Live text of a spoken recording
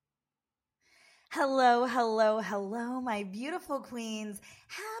Hello, hello, hello, my beautiful queens.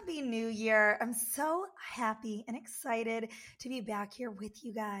 Happy New Year. I'm so happy and excited to be back here with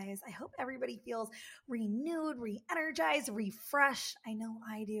you guys. I hope everybody feels renewed, re energized, refreshed. I know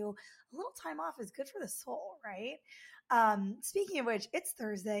I do. A little time off is good for the soul, right? Speaking of which, it's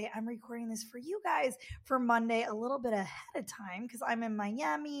Thursday. I'm recording this for you guys for Monday a little bit ahead of time because I'm in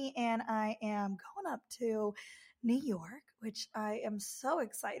Miami and I am going up to New York, which I am so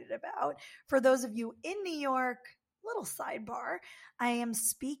excited about. For those of you in New York, little sidebar, I am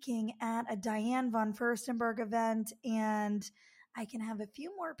speaking at a Diane von Furstenberg event and I can have a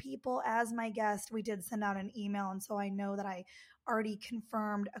few more people as my guest. We did send out an email, and so I know that I already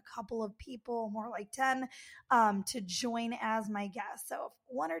confirmed a couple of people, more like 10, to join as my guest. So if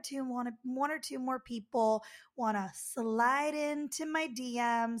one or two more people want to slide into my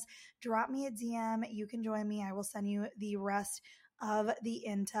DMs, drop me a DM. You can join me. I will send you the rest of the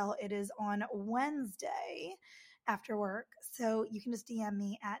intel. It is on Wednesday after work. So you can just DM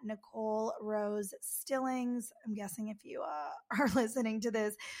me at Nicole Rose Stillings. I'm guessing if you are listening to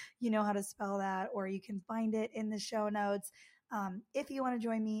this, you know how to spell that, or you can find it in the show notes. If you want to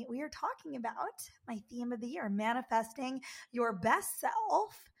join me, we are talking about my theme of the year, manifesting your best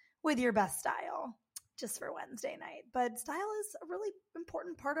self with your best style. Just for Wednesday night. But style is a really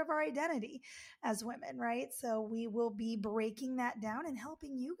important part of our identity as women, right? So we will be breaking that down and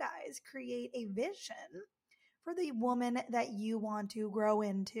helping you guys create a vision for the woman that you want to grow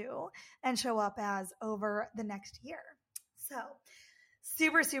into and show up as over the next year. So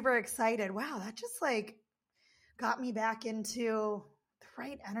super, super excited. Wow, that just got me back into the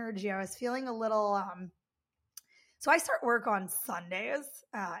right energy. I was feeling a little so I start work on Sundays.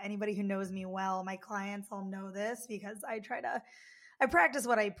 Anybody who knows me well, my clients all know this because I practice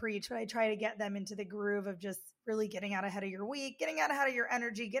what I preach, but I try to get them into the groove of just really getting out ahead of your week, getting out ahead of your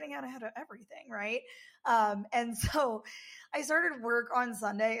energy, getting out ahead of everything, right? And so I started work on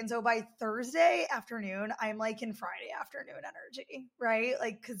Sunday. And so by Thursday afternoon, I'm like in Friday afternoon energy, right?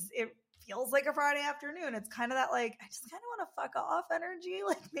 Like, cause it feels like a Friday afternoon. It's kind of that I just kind of want to fuck off energy.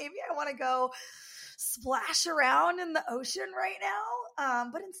 Like maybe I want to go splash around in the ocean right now.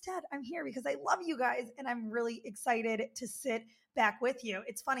 But instead I'm here because I love you guys and I'm really excited to sit back with you.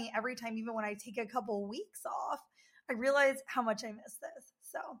 It's funny, every time, even when I take a couple weeks off, I realize how much I miss this.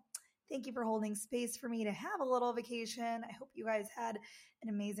 So thank you for holding space for me to have a little vacation. I hope you guys had an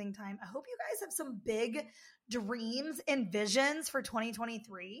amazing time. I hope you guys have some big dreams and visions for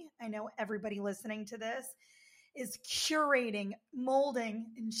 2023. I know everybody listening to this is curating, molding,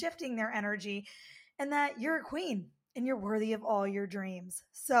 and shifting their energy, and that you're a queen and you're worthy of all your dreams.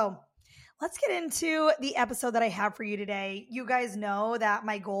 So let's get into the episode that I have for you today. You guys know that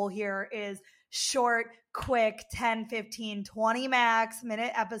my goal here is short, quick, 10, 15, 20 max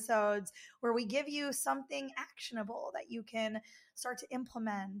minute episodes where we give you something actionable that you can start to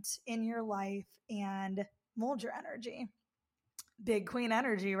implement in your life and mold your energy. Big queen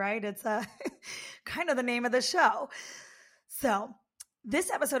energy, right? It's kind of the name of the show. So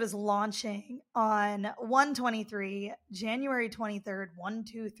this episode is launching on 1/23, January 23rd,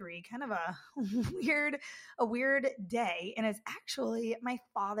 1/23, kind of a weird day. And it's actually my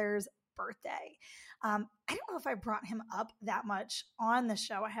father's birthday. I don't know if I brought him up that much on the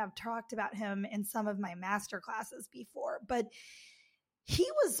show. I have talked about him in some of my master classes before, but he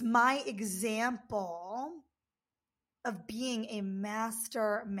was my example of being a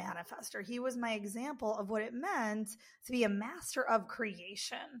master manifester. He was my example of what it meant to be a master of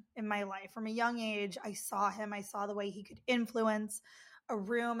creation in my life. From a young age, I saw him. I saw the way he could influence a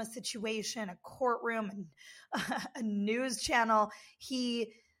room, a situation, a courtroom, and a news channel.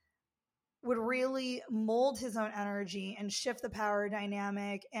 He would really mold his own energy and shift the power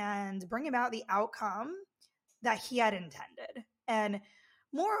dynamic and bring about the outcome that he had intended. And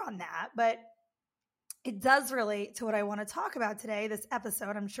more on that, but it does relate to what I want to talk about today. This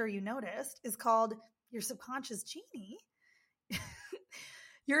episode, I'm sure you noticed, is called Your Subconscious Genie.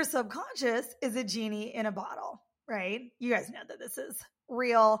 Your subconscious is a genie in a bottle, right? You guys know that this is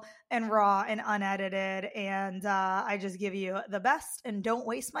real and raw and unedited, and I just give you the best and don't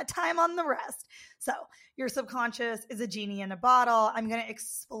waste my time on the rest. So your subconscious is a genie in a bottle. I'm going to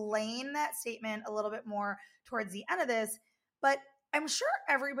explain that statement a little bit more towards the end of this, but I'm sure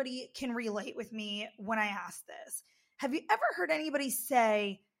everybody can relate with me when I ask this. Have you ever heard anybody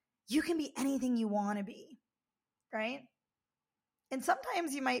say, you can be anything you want to be, right? And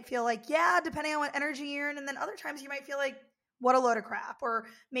sometimes you might feel like, yeah, depending on what energy you're in. And then other times you might feel like, what a load of crap. Or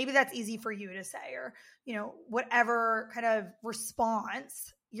maybe that's easy for you to say, or, whatever kind of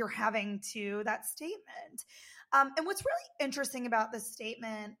response you're having to that statement. And what's really interesting about this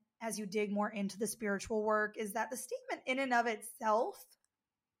statement as you dig more into the spiritual work is that the statement in and of itself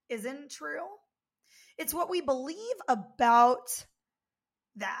isn't true. It's what we believe about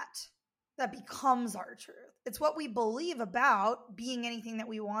that becomes our truth. It's what we believe about being anything that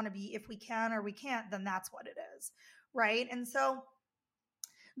we want to be. If we can or we can't, then that's what it is, right? And so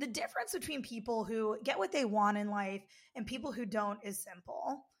the difference between people who get what they want in life and people who don't is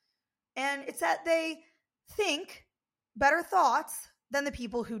simple. And it's that they think better thoughts than the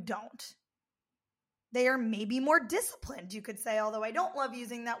people who don't. They are maybe more disciplined, you could say, although I don't love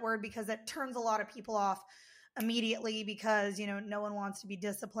using that word because it turns a lot of people off immediately because, no one wants to be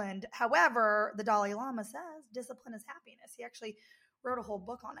disciplined. However, the Dalai Lama says discipline is happiness. He actually wrote a whole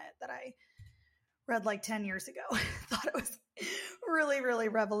book on it that I read like 10 years ago. Thought it was really, really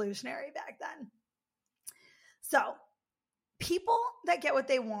revolutionary back then. So people that get what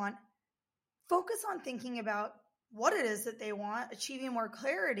they want focus on thinking about what it is that they want, achieving more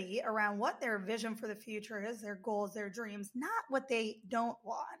clarity around what their vision for the future is, their goals, their dreams, not what they don't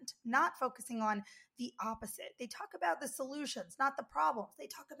want, not focusing on the opposite. They talk about the solutions, not the problems. They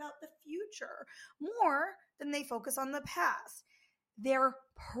talk about the future more than they focus on the past. Their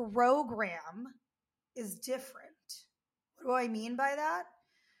program is different. What do I mean by that?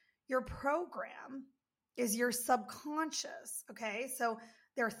 Your program is your subconscious, okay? So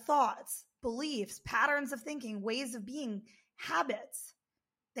their thoughts, beliefs, patterns of thinking, ways of being, habits,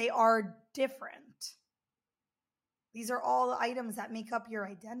 they are different. These are all the items that make up your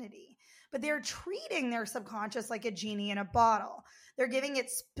identity. But they're treating their subconscious like a genie in a bottle. They're giving it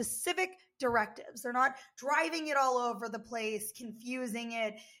specific directives. They're not driving it all over the place, confusing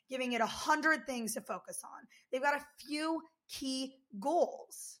it, giving it 100 things to focus on. They've got a few key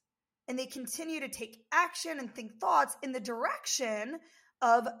goals. And they continue to take action and think thoughts in the direction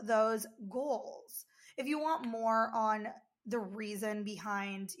of those goals. If you want more on the reason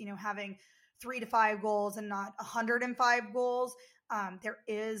behind, having 3 to 5 goals and not 105 goals, there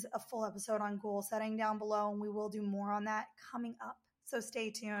is a full episode on goal setting down below, and we will do more on that coming up. So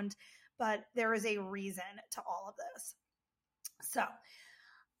stay tuned. But there is a reason to all of this. So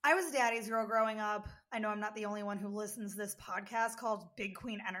I was a daddy's girl growing up. I know I'm not the only one who listens to this podcast called Big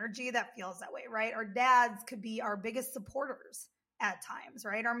Queen Energy that feels that way, right? Our dads could be our biggest supporters at times,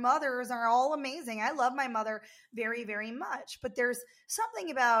 right? Our mothers are all amazing. I love my mother very, very much, but there's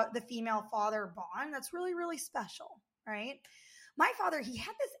something about the female-father bond that's really, really special, right? My father, he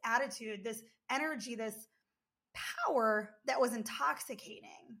had this attitude, this energy, this power that was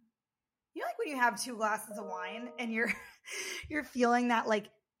intoxicating. Like when you have 2 glasses of wine and you're feeling that like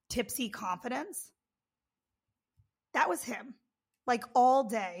tipsy confidence? That was him, like all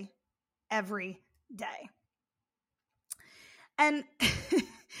day, every day. And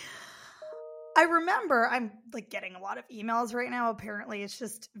I remember I'm like getting a lot of emails right now. Apparently it's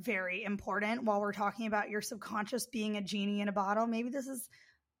just very important while we're talking about your subconscious being a genie in a bottle. Maybe this is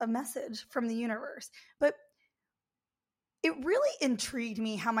a message from the universe, but it really intrigued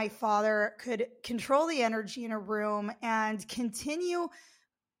me how my father could control the energy in a room and continue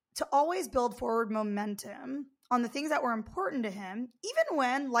to always build forward momentum on the things that were important to him, even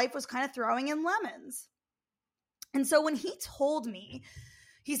when life was kind of throwing in lemons. And so when he told me,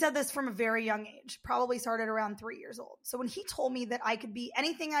 he said this from a very young age, probably started around 3 years old. So when he told me that I could be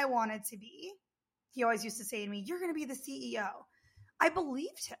anything I wanted to be, he always used to say to me, "You're going to be the CEO." I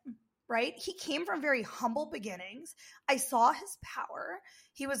believed him, right? He came from very humble beginnings. I saw his power.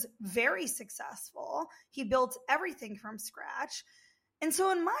 He was very successful. He built everything from scratch. And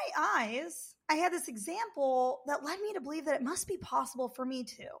so in my eyes, I had this example that led me to believe that it must be possible for me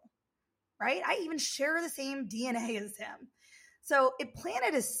too, right? I even share the same DNA as him. So it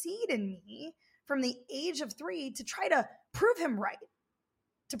planted a seed in me from the age of 3 to try to prove him right,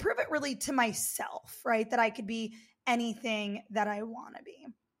 to prove it really to myself, right? That I could be anything that I want to be.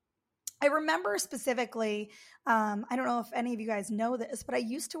 I remember specifically, I don't know if any of you guys know this, but I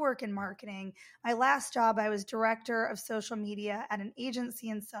used to work in marketing. My last job, I was director of social media at an agency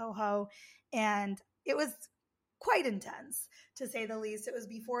in Soho, and it was quite intense, to say the least. It was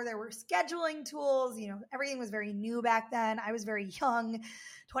before there were scheduling tools. Everything was very new back then. I was very young,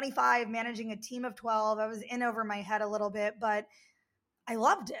 25, managing a team of 12. I was in over my head a little bit, but I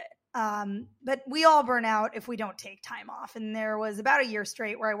loved it. But we all burn out if we don't take time off. And there was about a year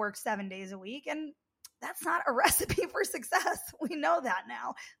straight where I worked 7 days a week, and that's not a recipe for success. We know that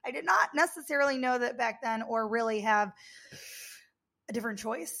now. I did not necessarily know that back then, or really have a different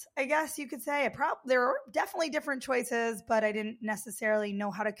choice, I guess you could say. There are definitely different choices, but I didn't necessarily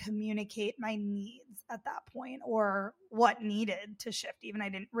know how to communicate my needs at that point or what needed to shift. Even I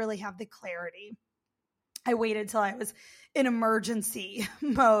didn't really have the clarity. I waited till I was in emergency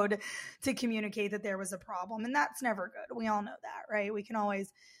mode to communicate that there was a problem. And that's never good. We all know that, right? We can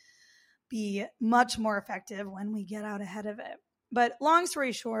always be much more effective when we get out ahead of it. But long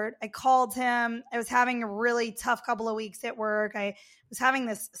story short, I called him. I was having a really tough couple of weeks at work. I was having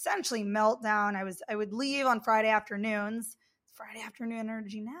this essentially meltdown. I would leave on Friday afternoons. It's Friday afternoon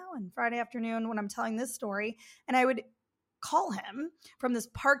energy now, and Friday afternoon when I'm telling this story. And I would call him from this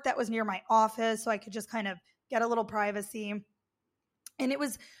park that was near my office so I could just kind of get a little privacy. And it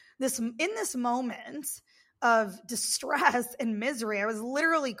was in this moment of distress and misery, I was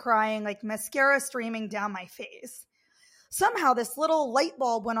literally crying, like mascara streaming down my face. Somehow this little light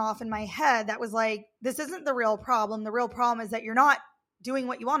bulb went off in my head that was like, this isn't the real problem. The real problem is that you're not doing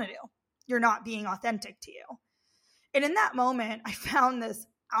what you want to do. You're not being authentic to you. And in that moment, I found this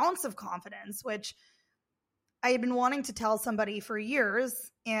ounce of confidence, which I had been wanting to tell somebody for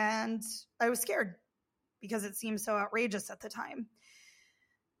years, and I was scared because it seemed so outrageous at the time.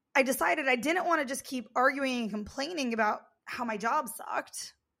 I decided I didn't want to just keep arguing and complaining about how my job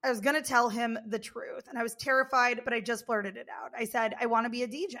sucked. I was going to tell him the truth, and I was terrified, but I just blurted it out. I said, I want to be a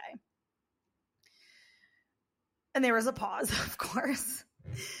DJ. And there was a pause, of course.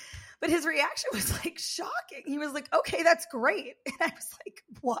 But his reaction was like shocking. He was like, okay, that's great. And I was like,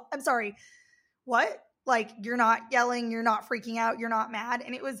 what? I'm sorry. What? Like, you're not yelling, you're not freaking out, you're not mad.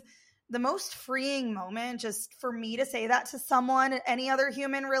 And it was the most freeing moment just for me to say that to someone, any other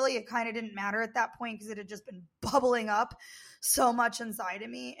human, really. It kind of didn't matter at that point because it had just been bubbling up so much inside of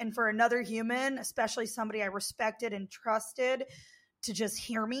me. And for another human, especially somebody I respected and trusted, to just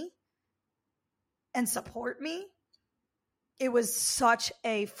hear me and support me, it was such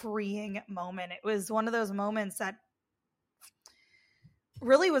a freeing moment. It was one of those moments that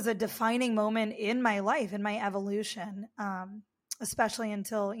really was a defining moment in my life, in my evolution, especially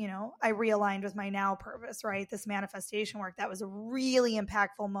until, I realigned with my now purpose, right? This manifestation work, that was a really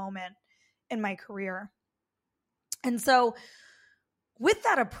impactful moment in my career. And so with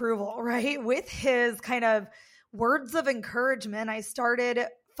that approval, right, with his kind of words of encouragement, I started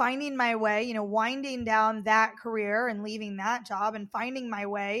finding my way, winding down that career and leaving that job and finding my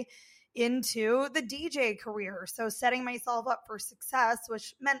way into the DJ career. So setting myself up for success,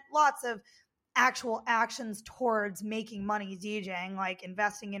 which meant lots of actual actions towards making money DJing, like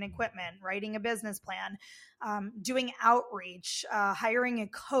investing in equipment, writing a business plan, doing outreach, hiring a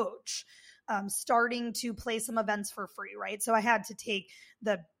coach, starting to play some events for free, right? So I had to take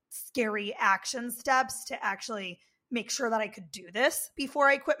the scary action steps to actually make sure that I could do this before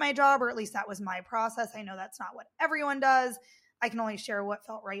I quit my job, or at least that was my process. I know that's not what everyone does. I can only share what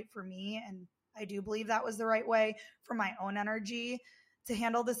felt right for me. And I do believe that was the right way for my own energy to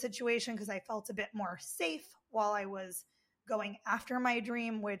handle the situation, because I felt a bit more safe while I was going after my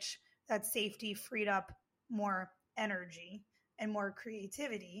dream, which that safety freed up more energy and more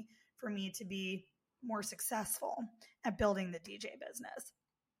creativity for me to be more successful at building the DJ business.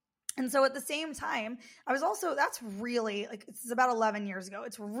 And so at the same time, I was also, that's really, like, it's about 11 years ago.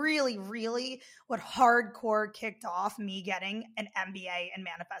 It's really, really what hardcore kicked off me getting an MBA in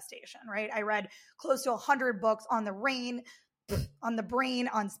manifestation, right? I read close to 100 books on the brain,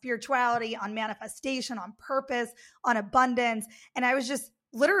 on spirituality, on manifestation, on purpose, on abundance. And I was just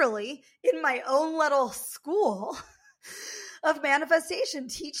literally in my own little school of manifestation,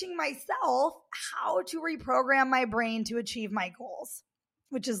 teaching myself how to reprogram my brain to achieve my goals,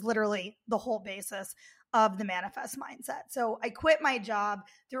 which is literally the whole basis of the Manifest Mindset. So I quit my job.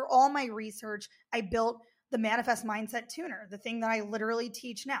 Through all my research, I built the Manifest Mindset Tuner, the thing that I literally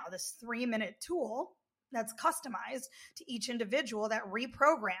teach now, this 3-minute tool that's customized to each individual that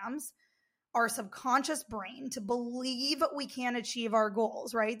reprograms our subconscious brain to believe we can achieve our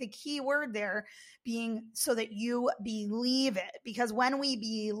goals, right? The key word there being so that you believe it. Because when we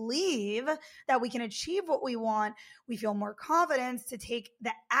believe that we can achieve what we want, we feel more confidence to take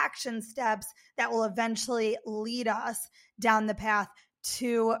the action steps that will eventually lead us down the path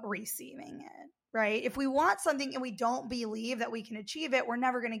to receiving it, right? If we want something and we don't believe that we can achieve it, we're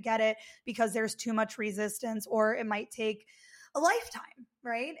never going to get it because there's too much resistance, or it might take a lifetime,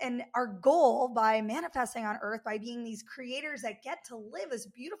 right? And our goal by manifesting on earth, by being these creators that get to live this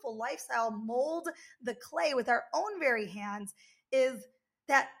beautiful lifestyle, mold the clay with our own very hands, is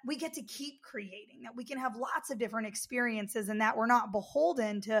that we get to keep creating, that we can have lots of different experiences, and that we're not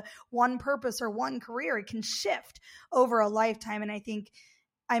beholden to one purpose or one career. It can shift over a lifetime. And I think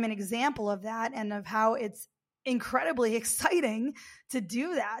I'm an example of that, and of how it's incredibly exciting to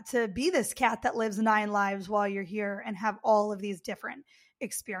do that, to be this cat that lives 9 lives while you're here and have all of these different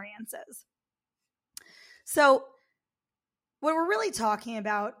experiences. So what we're really talking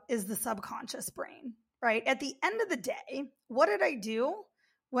about is the subconscious brain. right? At the end of the day, what did I do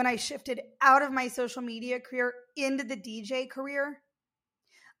when I shifted out of my social media career into the DJ career?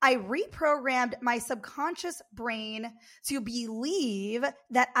 I reprogrammed my subconscious brain to believe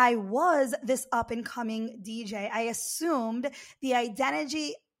that I was this up and coming DJ. I assumed the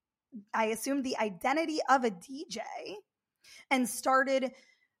identity of a DJ and started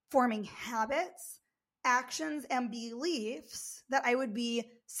forming habits, actions, and beliefs that I would be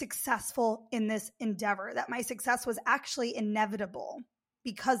successful in this endeavor, that my success was actually inevitable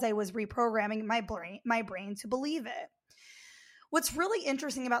because I was reprogramming my brain to believe it. What's really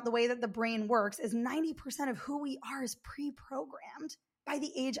interesting about the way that the brain works is 90% of who we are is pre-programmed by the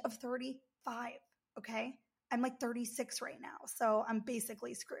age of 35, okay? I'm like 36 right now, so I'm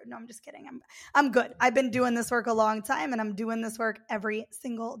basically screwed. No, I'm just kidding. I'm good. I've been doing this work a long time, and I'm doing this work every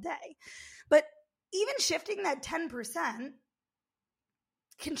single day. But even shifting that 10%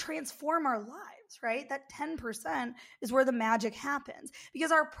 can transform our lives, right? That 10% is where the magic happens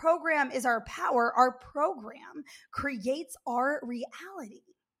because our program is our power. Our program creates our reality.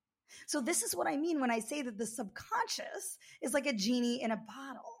 So this is what I mean when I say that the subconscious is like a genie in a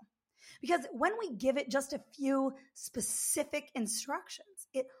bottle. Because when we give it just a few specific instructions,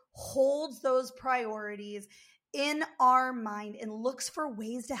 it holds those priorities in our mind and looks for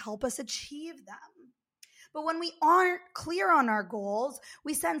ways to help us achieve them. But when we aren't clear on our goals,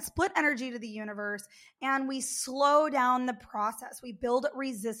 we send split energy to the universe and we slow down the process. We build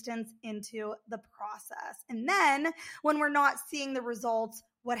resistance into the process. And then when we're not seeing the results,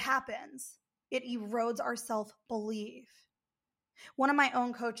 what happens? It erodes our self-belief. One of my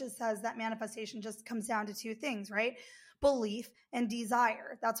own coaches says that manifestation just comes down to two things, right? Belief and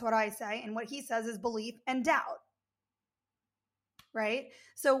desire. That's what I say. And what he says is belief and doubt. Right?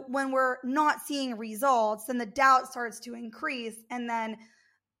 So when we're not seeing results, then the doubt starts to increase, and then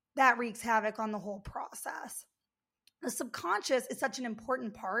that wreaks havoc on the whole process. The subconscious is such an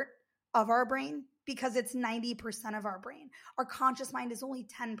important part of our brain because it's 90% of our brain. Our conscious mind is only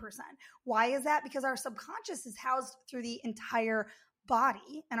 10%. Why is that? Because our subconscious is housed through the entire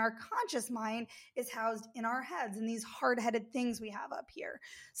body, and our conscious mind is housed in our heads and these hard-headed things we have up here.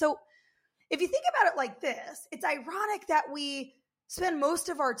 So if you think about it like this, it's ironic that we spend most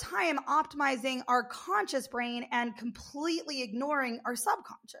of our time optimizing our conscious brain and completely ignoring our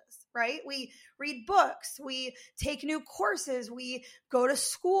subconscious, right? We read books, we take new courses, we go to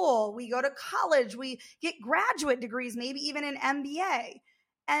school, we go to college, we get graduate degrees, maybe even an MBA.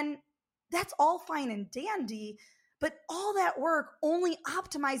 And that's all fine and dandy, but all that work only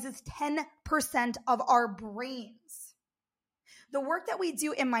optimizes 10% of our brains. The work that we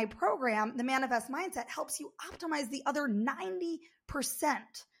do in my program, the Manifest Mindset, helps you optimize the other 90%,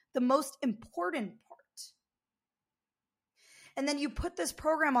 the most important part. And then you put this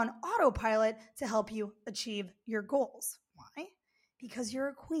program on autopilot to help you achieve your goals. Why? Because you're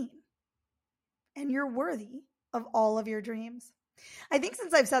a queen and you're worthy of all of your dreams. I think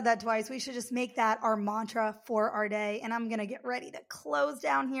since I've said that twice, we should just make that our mantra for our day. And I'm going to get ready to close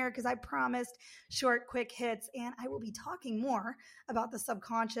down here because I promised short, quick hits. And I will be talking more about the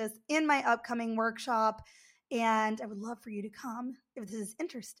subconscious in my upcoming workshop. And I would love for you to come if this is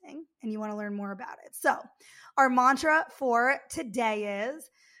interesting and you want to learn more about it. So our mantra for today is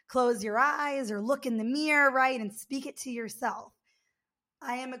close your eyes or look in the mirror, right? And speak it to yourself.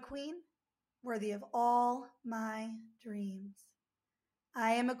 I am a queen worthy of all my dreams.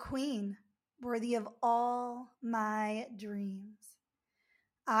 I am a queen worthy of all my dreams.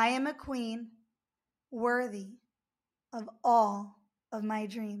 I am a queen worthy of all of my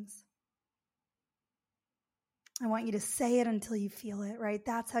dreams. I want you to say it until you feel it, right?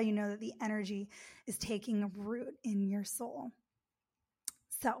 That's how you know that the energy is taking root in your soul.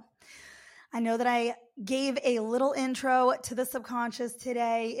 So, I know that I gave a little intro to the subconscious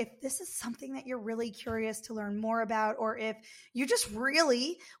today. If this is something that you're really curious to learn more about, or if you just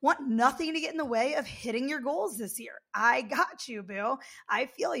really want nothing to get in the way of hitting your goals this year, I got you, boo. I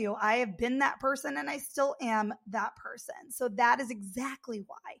feel you. I have been that person and I still am that person. So that is exactly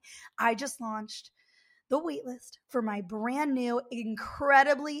why I just launched the waitlist for my brand new,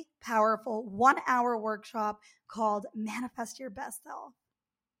 incredibly powerful 1-hour workshop called Manifest Your Best Self.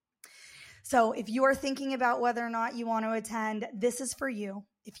 So if you are thinking about whether or not you want to attend, this is for you.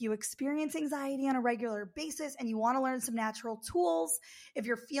 If you experience anxiety on a regular basis and you want to learn some natural tools, if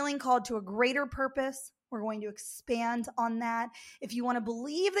you're feeling called to a greater purpose, we're going to expand on that. If you want to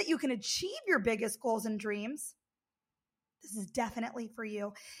believe that you can achieve your biggest goals and dreams, this is definitely for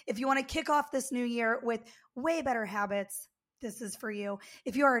you. If you want to kick off this new year with way better habits, this is for you.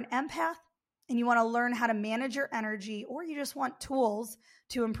 If you are an empath and you want to learn how to manage your energy, or you just want tools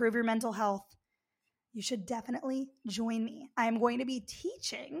to improve your mental health, you should definitely join me. I am going to be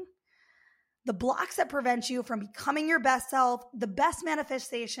teaching the blocks that prevent you from becoming your best self, the best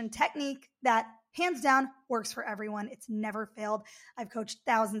manifestation technique that hands down works for everyone. It's never failed. I've coached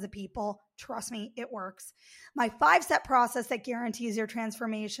thousands of people. Trust me, it works. My 5-step process that guarantees your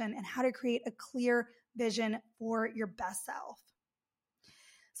transformation and how to create a clear vision for your best self.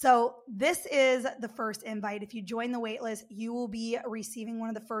 So this is the first invite. If you join the waitlist, you will be receiving one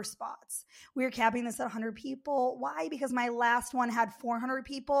of the first spots. We're capping this at 100 people. Why? Because my last one had 400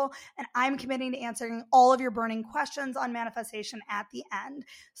 people, and I'm committing to answering all of your burning questions on manifestation at the end.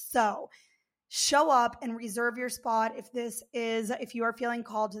 So show up and reserve your spot if you are feeling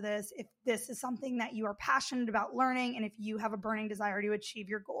called to this, if this is something that you are passionate about learning, and if you have a burning desire to achieve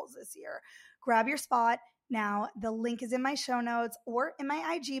your goals this year. Grab your spot. Now, the link is in my show notes or in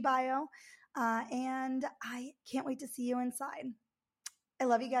my IG bio, and I can't wait to see you inside. I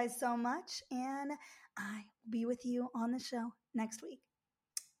love you guys so much, and I will be with you on the show next week.